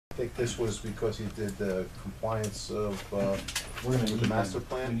think this was because he did the compliance of, We're gonna with need the master them.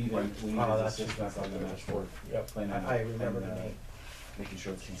 plan? We need Right. his That's assistance on the master Yep, plan. I remember the name. Making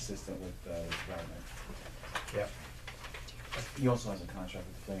sure it's consistent with the development. Yep, He also has a contract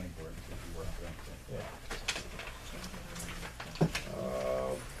with the planning board if you work for him. yeah.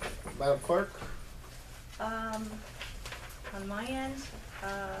 Madam Clerk? On my end,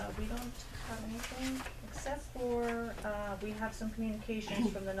 we don't have anything, except for, we have some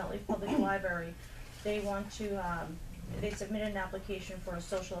communications from the Nutley Public Library. They want to, they submitted an application for a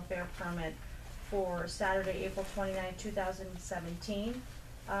social affair permit for Saturday, April 29th, 2017,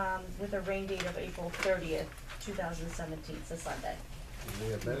 with a rain date of April 30th, 2017, it's a Sunday.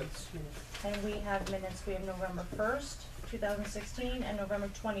 We have minutes? And we have minutes, we have November 1st, 2016, and November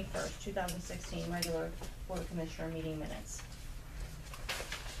 21st, 2016, regular Board of Commissioner meeting minutes.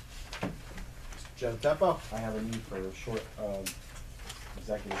 Genitempo? I have a need for a short,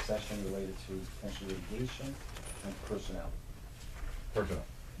 executive session related to potential litigation and personnel. Personnel.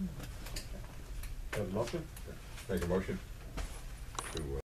 Have a motion? Make a motion to